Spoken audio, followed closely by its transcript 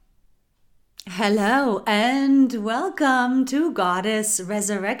Hello and welcome to Goddess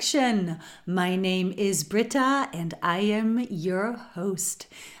Resurrection. My name is Britta and I am your host.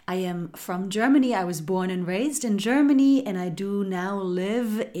 I am from Germany. I was born and raised in Germany and I do now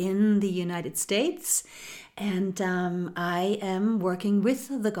live in the United States. And I am working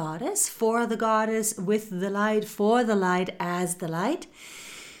with the goddess, for the goddess, with the light, for the light, as the light.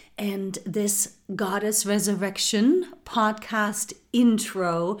 And this Goddess Resurrection podcast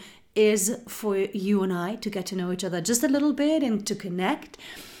intro is for you and I to get to know each other just a little bit and to connect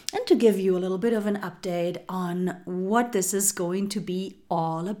and to give you a little bit of an update on what this is going to be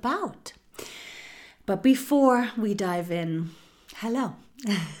all about. But before we dive in, hello.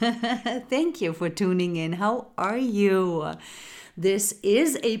 Thank you for tuning in. How are you? This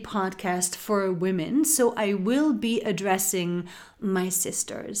is a podcast for women, so I will be addressing my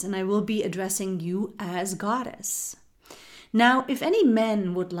sisters and I will be addressing you as goddess. Now, if any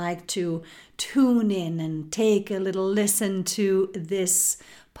men would like to tune in and take a little listen to this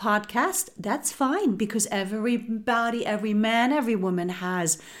podcast, that's fine because everybody, every man, every woman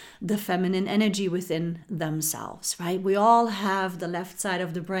has the feminine energy within themselves, right? We all have the left side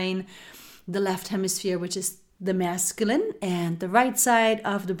of the brain, the left hemisphere, which is the masculine, and the right side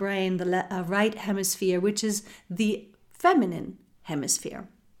of the brain, the right hemisphere, which is the feminine hemisphere.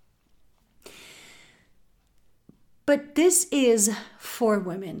 But this is for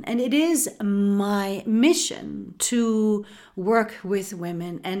women, and it is my mission to work with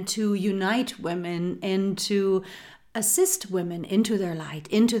women and to unite women and to assist women into their light,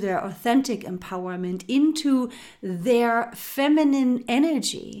 into their authentic empowerment, into their feminine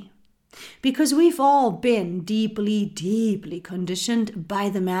energy. Because we've all been deeply, deeply conditioned by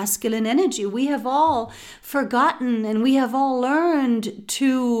the masculine energy. We have all forgotten and we have all learned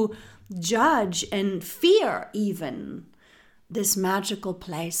to judge and fear even this magical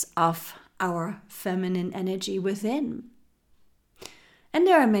place of our feminine energy within. And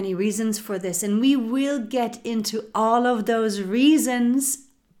there are many reasons for this, and we will get into all of those reasons,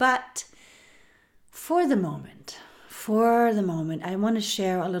 but for the moment, I want to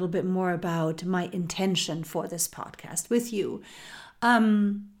share a little bit more about my intention for this podcast with you.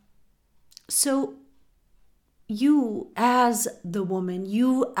 So you as the woman,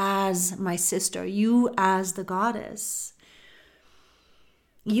 you as my sister, you as the goddess,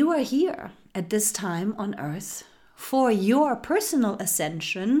 you are here at this time on earth for your personal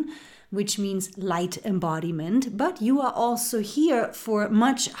ascension, which means light embodiment, but you are also here for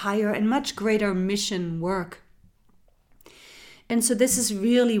much higher and much greater mission work. And so this is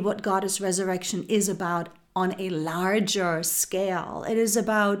really what Goddess Resurrection is about on a larger scale. It is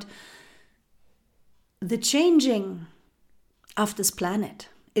about the changing of this planet.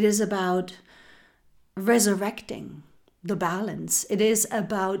 It is about resurrecting the balance. It is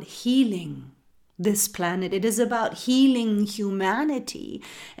about healing this planet. It is about healing humanity.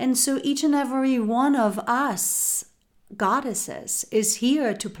 And so each and every one of us goddesses is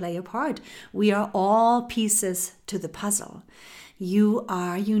here to play a part. We are all pieces to the puzzle. You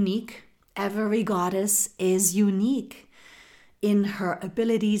are unique. Every goddess is unique in her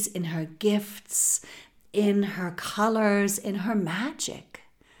abilities, in her gifts, in her colors, in her magic.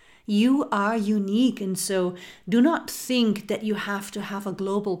 You are unique, and so do not think that you have to have a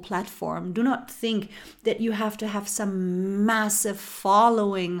global platform. Do not think that you have to have some massive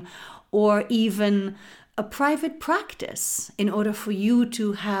following or even a private practice in order for you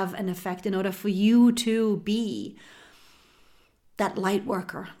to have an effect, in order for you to be that light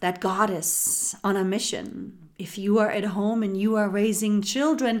worker, that goddess on a mission. If you are at home and you are raising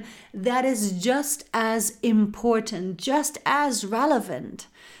children, that is just as important, just as relevant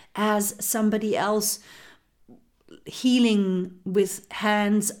as somebody else healing with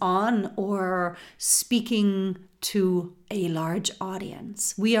hands on or speaking to a large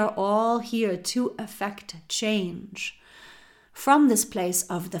audience. We are all here to affect change from this place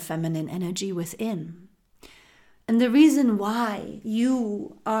of the feminine energy within. And the reason why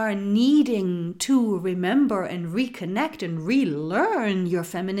you are needing to remember and reconnect and relearn your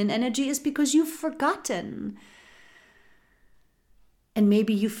feminine energy is because you've forgotten. And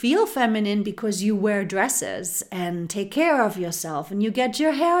maybe you feel feminine because you wear dresses and take care of yourself and you get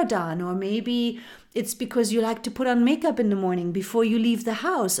your hair done. Or maybe it's because you like to put on makeup in the morning before you leave the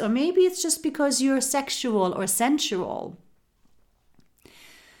house. Or maybe it's just because you're sexual or sensual.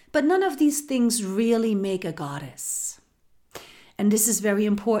 But none of these things really make a goddess. And this is very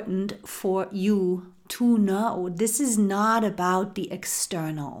important for you to know. This is not about the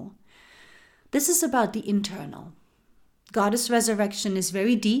external. This is about the internal. Goddess Resurrection is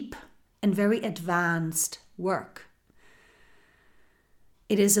very deep and very advanced work.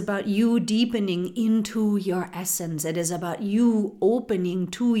 It is about you deepening into your essence. It is about you opening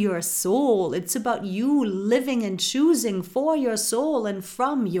to your soul. It's about you living and choosing for your soul and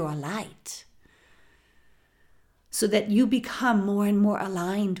from your light, so that you become more and more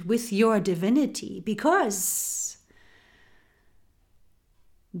aligned with your divinity. Because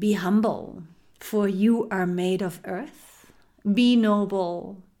be humble, for you are made of earth. Be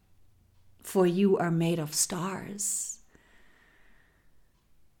noble, for you are made of stars.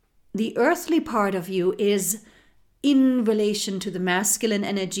 The earthly part of you is in relation to the masculine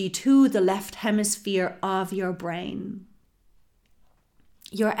energy, to the left hemisphere of your brain.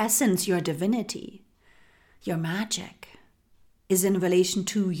 Your essence, your divinity, your magic is in relation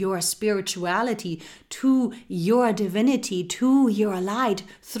to your spirituality, to your divinity, to your light,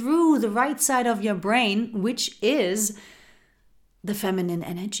 through the right side of your brain, which is the feminine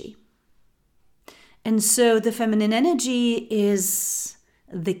energy. And so the feminine energy is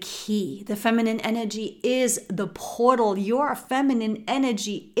the key. The feminine energy is the portal. Your feminine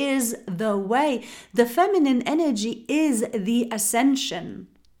energy is the way. The feminine energy is the ascension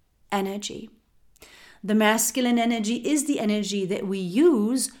energy. The masculine energy is the energy that we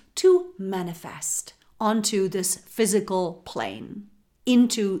use to manifest onto this physical plane,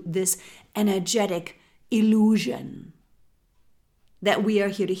 into this energetic illusion that we are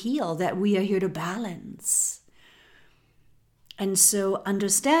here to heal, that we are here to balance. And so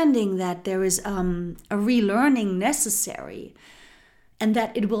understanding that there is a relearning necessary, and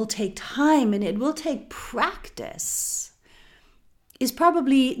that it will take time and it will take practice, is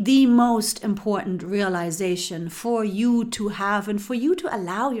probably the most important realization for you to have and for you to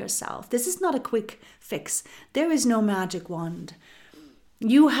allow yourself. This is not a quick fix. There is no magic wand.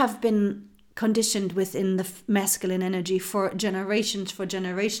 You have been conditioned within the masculine energy for generations, for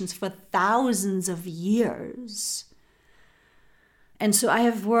thousands of years. And so I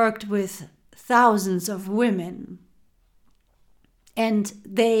have worked with thousands of women, and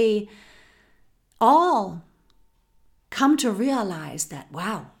they all come to realize that,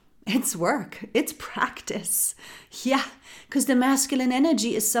 wow, it's work, it's practice. Yeah, because the masculine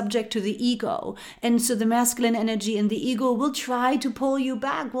energy is subject to the ego. And so the masculine energy and the ego will try to pull you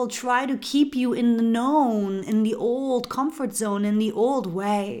back, will try to keep you in the known, in the old comfort zone, in the old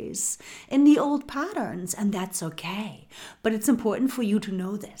ways, in the old patterns. And that's okay. But it's important for you to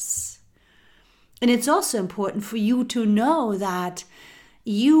know this. And it's also important for you to know that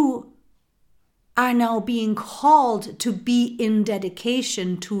you are now being called to be in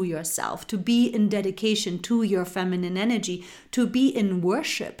dedication to yourself, to be in dedication to your feminine energy, to be in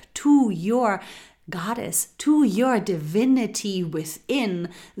worship to your goddess, to your divinity within,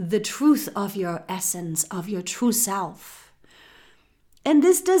 the truth of your essence, of your true self. And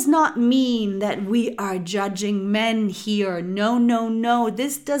this does not mean that we are judging men here. No, no, no.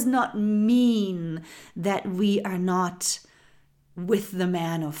 This does not mean that we are not with the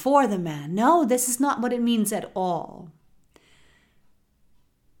man or for the man. No, this is not what it means at all.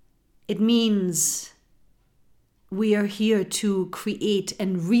 It means we are here to create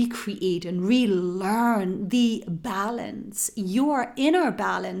and recreate and relearn the balance, your inner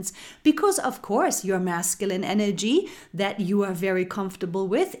balance, because of course your masculine energy that you are very comfortable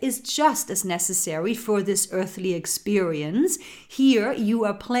with is just as necessary for this earthly experience. Here you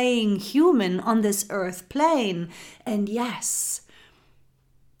are playing human on this earth plane. And yes,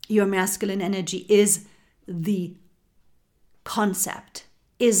 your masculine energy is the concept,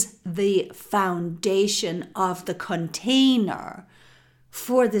 is the foundation of the container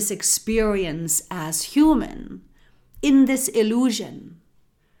for this experience as human in this illusion.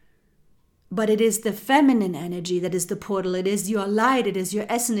 But it is the feminine energy that is the portal. It is your light. It is your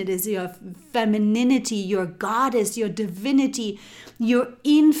essence. It is your femininity, your goddess, your divinity, your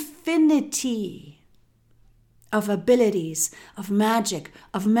infinity of abilities, of magic,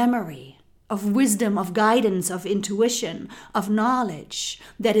 of memory, of wisdom, of guidance, of intuition, of knowledge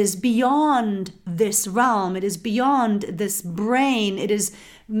that is beyond this realm. It is beyond this brain. It is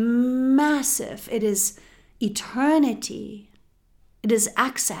massive. It is eternity. It is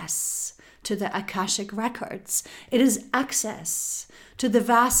access to the Akashic records. It is access to the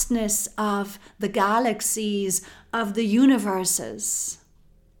vastness of the galaxies, of the universes,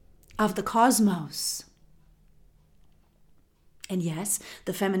 of the cosmos. And yes,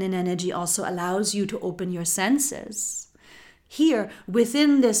 the feminine energy also allows you to open your senses here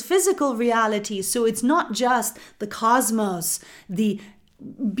within this physical reality. So it's not just the cosmos, the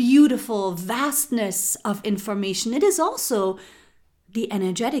beautiful vastness of information. It is also the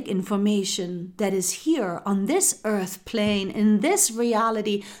energetic information that is here on this earth plane, in this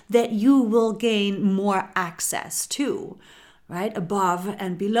reality, that you will gain more access to. right? Above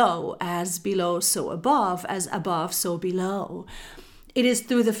and below, as below, so above, as above, so below. It is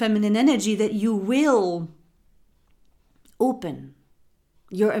through the feminine energy that you will open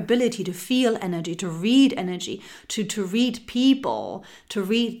your ability to feel energy, to read energy, to read people, to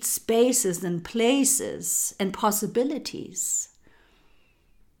read spaces and places and possibilities.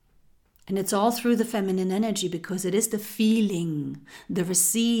 And it's all through the feminine energy because it is the feeling, the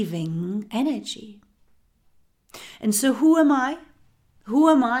receiving energy. And so who am I? Who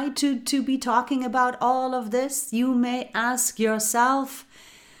am I to be talking about all of this? You may ask yourself.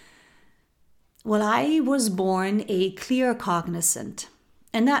 Well, I was born a clear cognizant.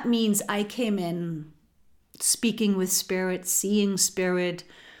 And that means I came in speaking with spirit, seeing spirit,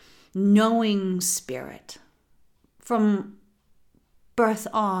 knowing spirit. From birth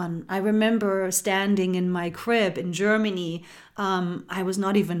on, I remember standing in my crib in Germany. I was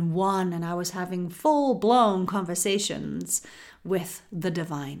not even one, and I was having full-blown conversations with the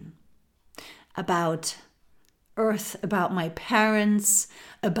divine about earth, about my parents,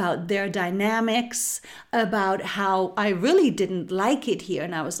 about their dynamics, about how I really didn't like it here.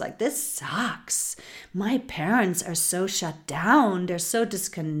 And I was like, this sucks. My parents are so shut down. They're so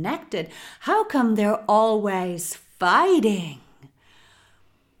disconnected. How come they're always fighting?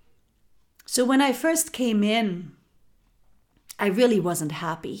 So when I first came in, I really wasn't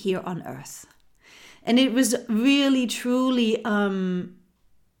happy here on earth. And it was really, truly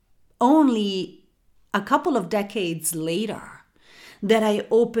only a couple of decades later that I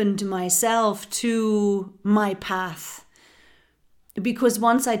opened myself to my path. Because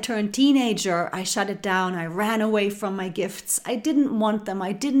once I turned teenager, I shut it down. I ran away from my gifts. I didn't want them.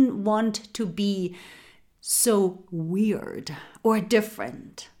 I didn't want to be so weird or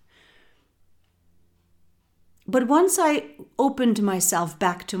different. But once I opened myself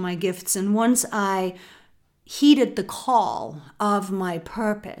back to my gifts, and once I heeded the call of my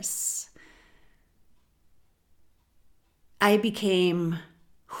purpose, I became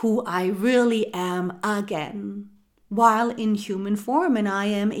who I really am again, while in human form. And I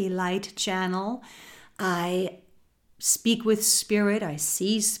am a light channel. I speak with spirit. I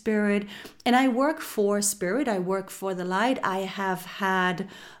see spirit. And I work for spirit. I work for the light. I have had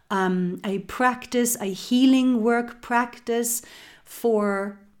a healing work practice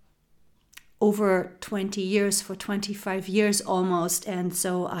for over 20 years, for 25 years almost. And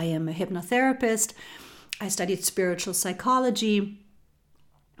so I am a hypnotherapist. I studied spiritual psychology.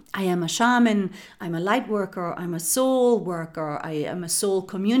 I am a shaman. I'm a light worker. I'm a soul worker. I am a soul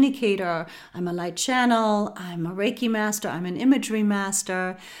communicator. I'm a light channel. I'm a Reiki master. I'm an imagery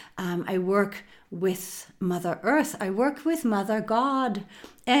master. I work with Mother Earth. I work with Mother God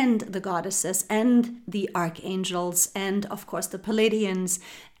and the goddesses and the archangels and, of course, the Pleiadians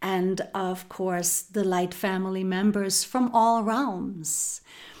and, of course, the light family members from all realms.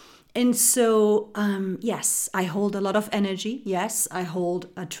 And so, yes, I hold a lot of energy. Yes, I hold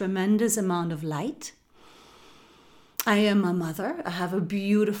a tremendous amount of light. I am a mother. I have a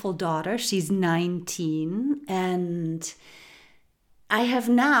beautiful daughter. She's 19. And I have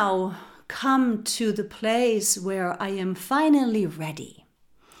now come to the place where I am finally ready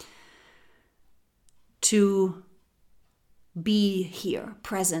to be here,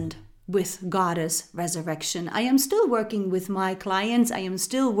 present with Goddess Resurrection. I am still working with my clients. I am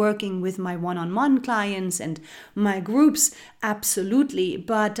still working with my one-on-one clients and my groups, absolutely.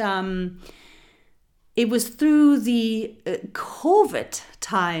 But it was through the COVID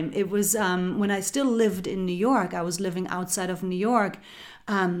time. It was when I still lived in New York. I was living outside of New York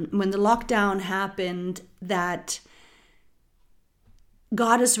when the lockdown happened, that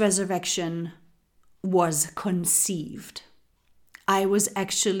Goddess Resurrection was conceived. I was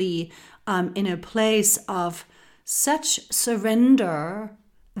actually in a place of such surrender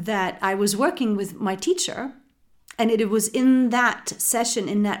that I was working with my teacher. And it was in that session,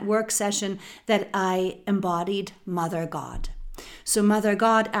 in that work session, that I embodied Mother God. So Mother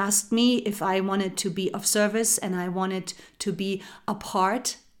God asked me if I wanted to be of service and I wanted to be a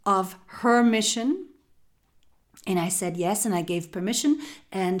part of her mission. And I said yes, and I gave permission,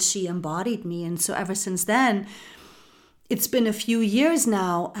 and she embodied me. And so ever since then, it's been a few years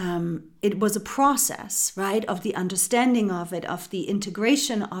now. It was a process, right, of the understanding of it, of the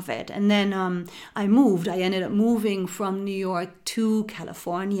integration of it. And then I moved. I ended up moving from New York to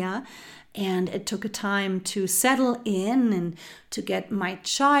California. And it took a time to settle in and to get my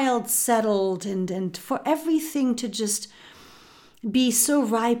child settled and for everything to just be so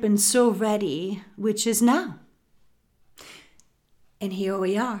ripe and so ready, which is now. And here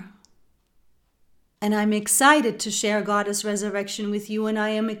we are. And I'm excited to share Goddess Resurrection with you. And I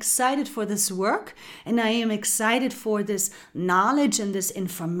am excited for this work. And I am excited for this knowledge and this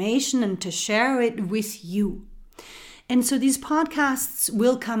information and to share it with you. And so these podcasts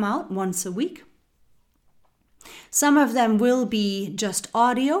will come out once a week. Some of them will be just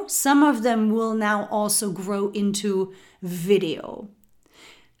audio. Some of them will now also grow into video.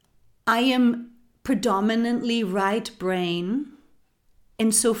 I am predominantly right brain.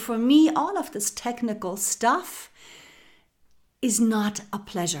 And so for me, all of this technical stuff is not a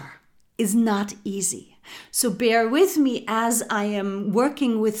pleasure, is not easy. So bear with me as I am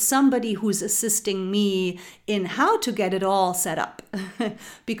working with somebody who's assisting me in how to get it all set up.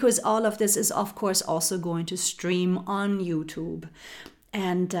 Because all of this is, of course, also going to stream on YouTube.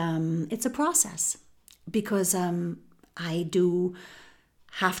 And it's a process because I do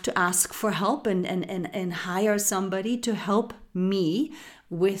have to ask for help and hire somebody to help me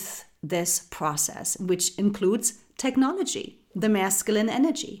with this process, which includes technology, the masculine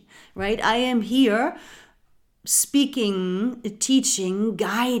energy, right? I am here speaking, teaching,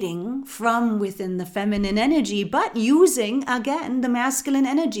 guiding from within the feminine energy, but using, again, the masculine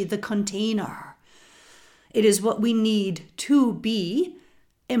energy, the container. It is what we need to be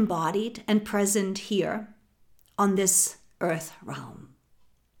embodied and present here on this earth realm.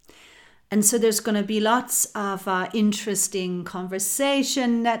 And so there's going to be lots of interesting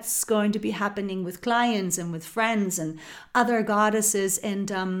conversation that's going to be happening with clients and with friends and other goddesses. And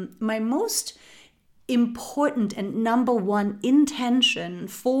my most important and number one intention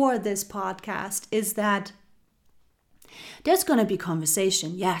for this podcast is that there's going to be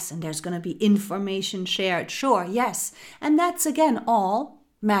conversation, yes, and there's going to be information shared, sure, yes. And that's, again, all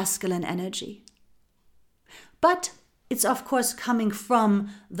masculine energy. But it's, of course, coming from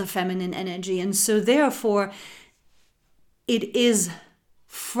the feminine energy. And so, therefore, it is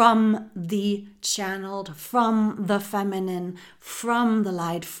from the channeled, from the feminine, from the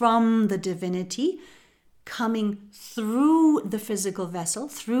light, from the divinity, coming through the physical vessel,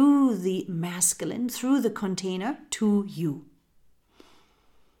 through the masculine, through the container to you.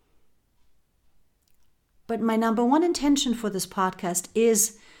 But my number one intention for this podcast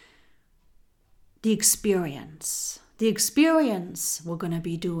is the experience. The experience, we're going to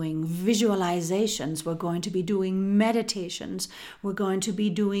be doing visualizations, we're going to be doing meditations, we're going to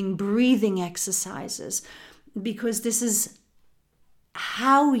be doing breathing exercises, because this is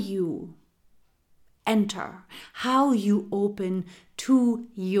how you enter, how you open to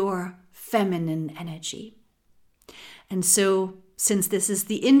your feminine energy. And so, since this is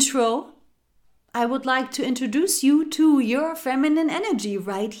the intro, I would like to introduce you to your feminine energy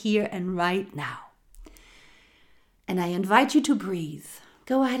right here and right now. And I invite you to breathe.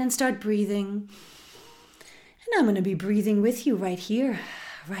 Go ahead and start breathing. And I'm going to be breathing with you right here,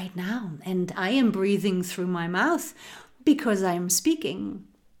 right now. And I am breathing through my mouth because I am speaking.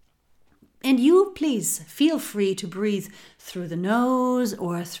 And you, please, feel free to breathe through the nose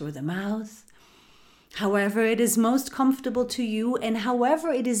or through the mouth. However it is most comfortable to you and however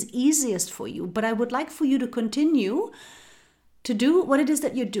it is easiest for you. But I would like for you to continue to do what it is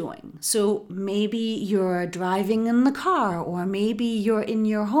that you're doing. So maybe you're driving in the car, or maybe you're in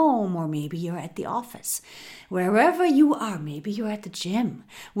your home, or maybe you're at the office. Wherever you are, maybe you're at the gym.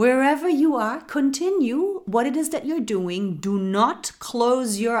 Wherever you are, continue what it is that you're doing. Do not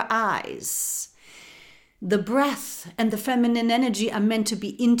close your eyes. The breath and the feminine energy are meant to be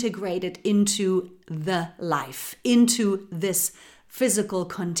integrated into the life, into this physical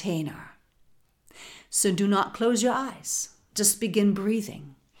container. So do not close your eyes. Just begin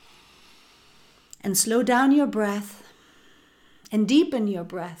breathing. And slow down your breath and deepen your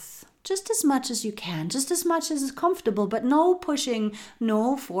breath just as much as you can, just as much as is comfortable, but no pushing,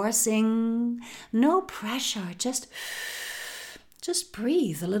 no forcing, no pressure. Just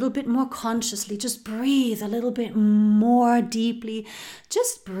breathe a little bit more consciously. Just breathe a little bit more deeply.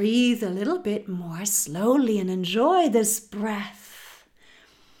 Just breathe a little bit more slowly and enjoy this breath.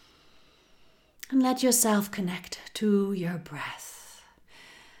 And let yourself connect to your breath.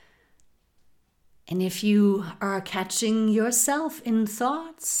 And if you are catching yourself in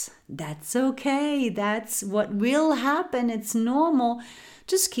thoughts, that's okay. That's what will happen. It's normal.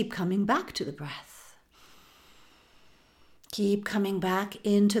 Just keep coming back to the breath. Keep coming back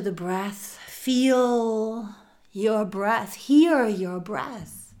into the breath. Feel your breath. Hear your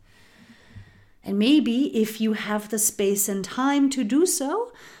breath. And maybe if you have the space and time to do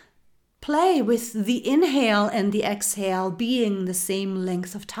so, play with the inhale and the exhale being the same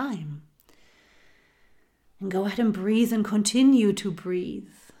length of time. And go ahead and breathe and continue to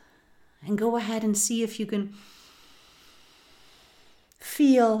breathe. And go ahead and see if you can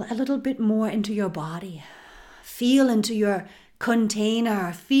Feel a little bit more into your body. Feel into your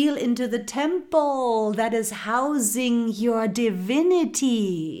container. Feel into the temple that is housing your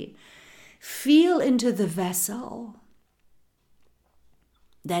divinity. Feel into the vessel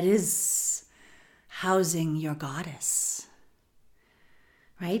that is housing your goddess.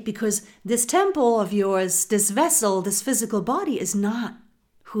 Right? Because this temple of yours, this vessel, this physical body is not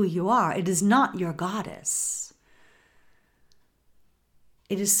who you are. It is not your goddess.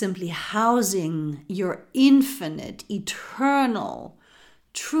 It is simply housing your infinite, eternal,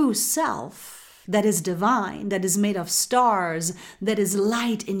 true self that is divine, that is made of stars, that is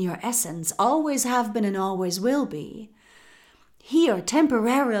light in your essence, always have been and always will be. Here,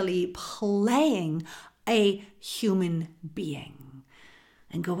 temporarily playing a human being.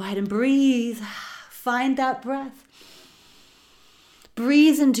 And go ahead and breathe. Find that breath.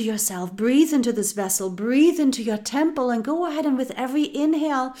 Breathe into yourself. Breathe into this vessel. Breathe into your temple. And go ahead and with every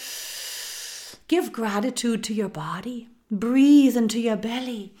inhale, give gratitude to your body. Breathe into your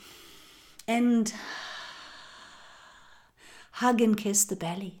belly. And hug and kiss the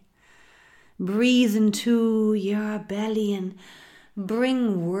belly. Breathe into your belly and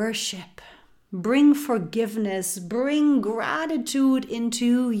bring worship. Bring forgiveness, bring gratitude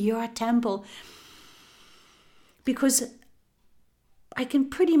into your temple. Because I can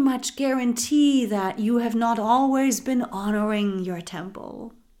pretty much guarantee that you have not always been honoring your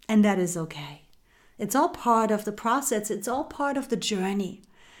temple. And that is okay. It's all part of the process. It's all part of the journey.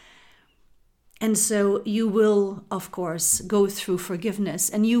 And so you will, of course, go through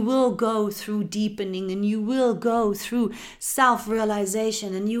forgiveness, and you will go through deepening, and you will go through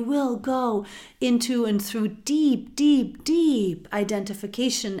self-realization, and you will go into and through deep, deep, deep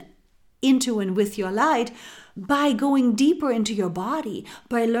identification into and with your light by going deeper into your body,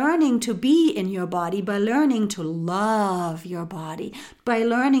 by learning to be in your body, by learning to love your body, by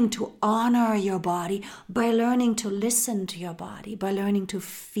learning to honor your body, by learning to listen to your body, by learning to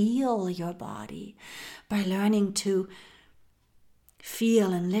feel your body, by learning to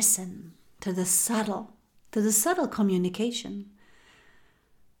feel and listen to the subtle communication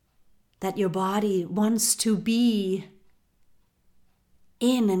that your body wants to be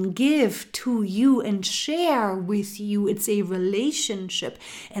in and give to you and share with you. It's a relationship.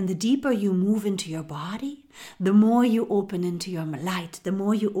 And the deeper you move into your body, the more you open into your light, the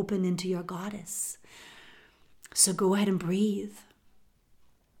more you open into your goddess. So go ahead and breathe.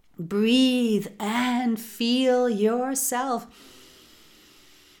 Breathe and feel yourself.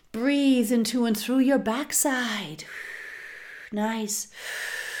 Breathe into and through your backside. Nice.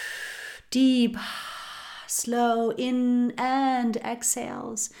 Deep. Slow in and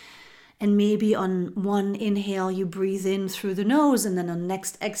exhales. And maybe on one inhale you breathe in through the nose, and then on the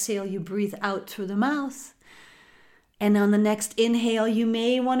next exhale you breathe out through the mouth. And on the next inhale you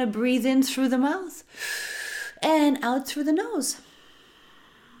may want to breathe in through the mouth and out through the nose.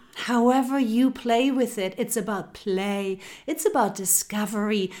 However you play with it, it's about play. It's about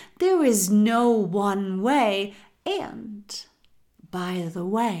discovery. There is no one way. And by the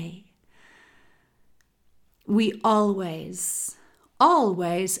way, we always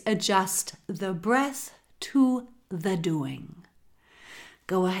adjust the breath to the doing.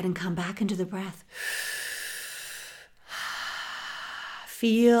 Go ahead and come back into the breath.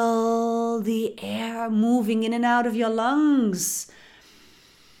 Feel the air moving in and out of your lungs.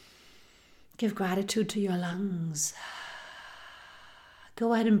 Give gratitude to your lungs.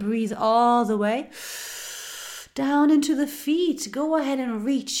 Go ahead and breathe all the way down into the feet. Go ahead and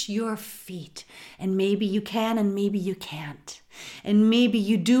reach your feet. And maybe you can and maybe you can't. And maybe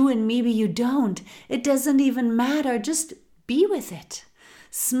you do and maybe you don't. It doesn't even matter. Just be with it.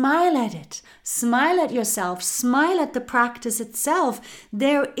 Smile at it. Smile at yourself. Smile at the practice itself.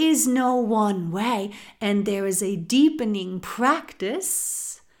 There is no one way. And there is a deepening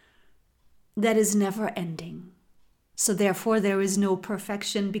practice that is never ending. So therefore, there is no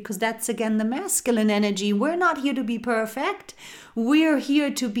perfection, because that's, again, the masculine energy. We're not here to be perfect. We're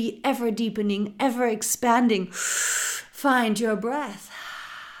here to be ever deepening, ever expanding. Find your breath.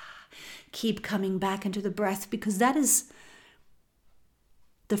 Keep coming back into the breath, because that is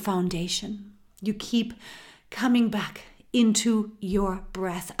the foundation. You keep coming back into your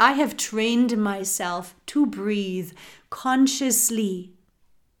breath. I have trained myself to breathe consciously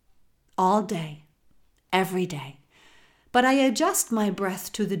all day, every day. But I adjust my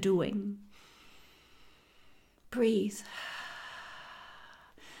breath to the doing. Breathe.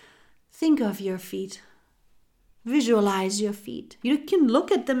 Think of your feet. Visualize your feet. You can look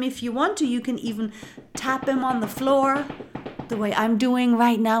at them if you want to. You can even tap them on the floor the way I'm doing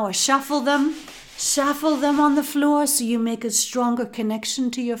right now, or shuffle them. Shuffle them on the floor so you make a stronger connection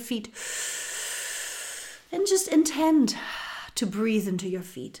to your feet. And just intend to breathe into your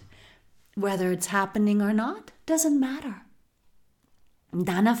feet. Whether it's happening or not, doesn't matter.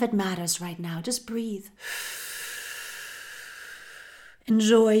 None of it matters right now. Just breathe.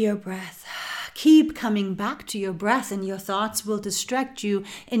 Enjoy your breath. Keep coming back to your breath, and your thoughts will distract you,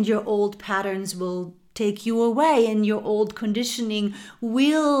 and your old patterns will take you away, and your old conditioning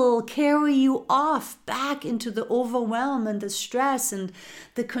will carry you off back into the overwhelm and the stress and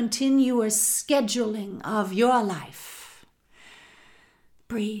the continuous scheduling of your life.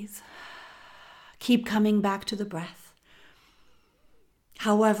 Breathe. Keep coming back to the breath.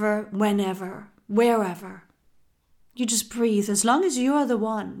 However, whenever, wherever, you just breathe. As long as you are the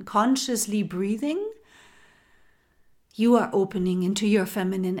one consciously breathing, you are opening into your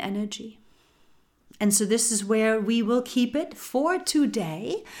feminine energy. And so this is where we will keep it for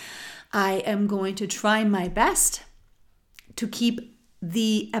today. I am going to try my best to keep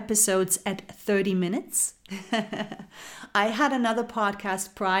the episodes at 30 minutes. I had another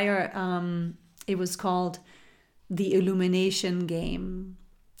podcast prior. It was called The Illumination Game.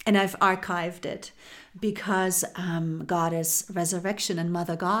 And I've archived it because Goddess Resurrection and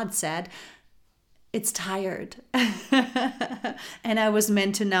Mother God said, it's tired. And I was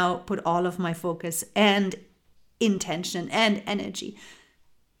meant to now put all of my focus and intention and energy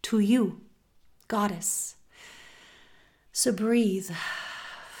to you, Goddess. So breathe.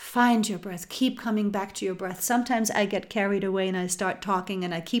 Find your breath. Keep coming back to your breath. Sometimes I get carried away and I start talking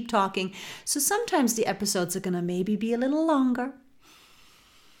and I keep talking. So sometimes the episodes are going to maybe be a little longer.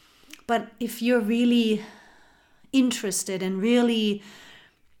 But if you're really interested and really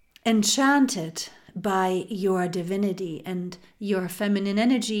enchanted by your divinity and your feminine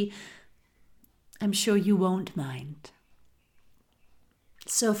energy, I'm sure you won't mind.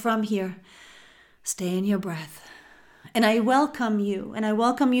 So from here, stay in your breath. And I welcome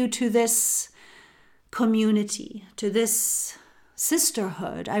you, to this community, to this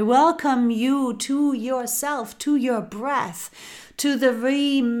sisterhood. I welcome you to yourself, to your breath, to the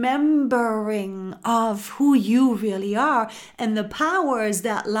remembering of who you really are and the powers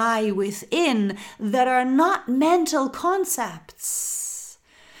that lie within that are not mental concepts,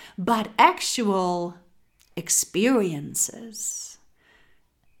 but actual experiences.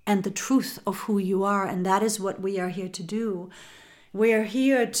 And the truth of who you are. And that is what we are here to do. We're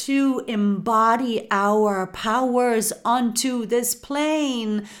here to embody our powers onto this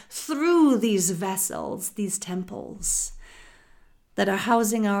plane through these vessels, these temples that are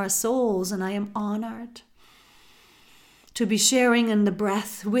housing our souls. And I am honored to be sharing in the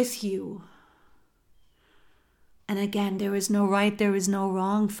breath with you. And again, there is no right, there is no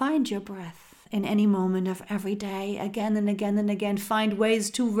wrong. Find your breath. In any moment of every day, again and again and again, find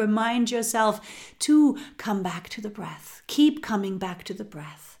ways to remind yourself to come back to the breath. Keep coming back to the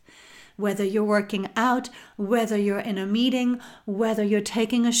breath. Whether you're working out, whether you're in a meeting, whether you're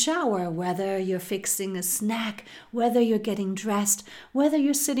taking a shower, whether you're fixing a snack, whether you're getting dressed, whether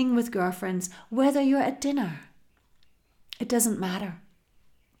you're sitting with girlfriends, whether you're at dinner. It doesn't matter.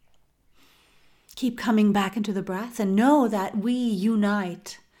 Keep coming back into the breath and know that we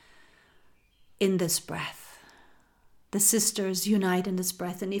unite in this breath. The sisters unite in this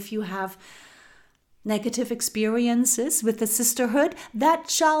breath. And if you have negative experiences with the sisterhood, that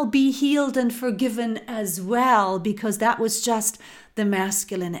shall be healed and forgiven as well, because that was just the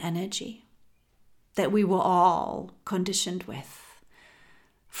masculine energy that we were all conditioned with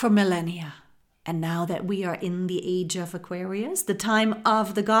for millennia. And now that we are in the age of Aquarius, the time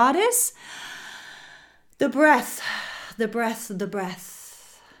of the goddess, the breath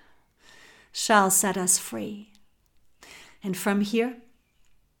shall set us free. And from here,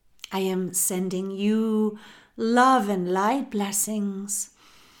 I am sending you love and light blessings.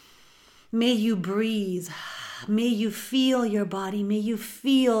 May you breathe. May you feel your body. May you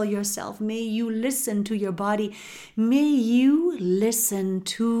feel yourself. May you listen to your body. May you listen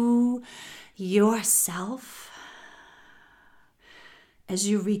to yourself as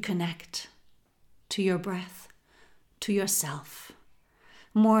you reconnect to your breath, to yourself.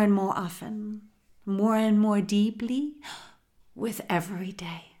 More and more often, more and more deeply, with every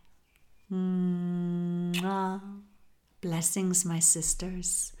day. Blessings, my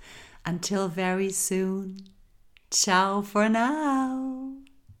sisters. Until very soon. Ciao for now.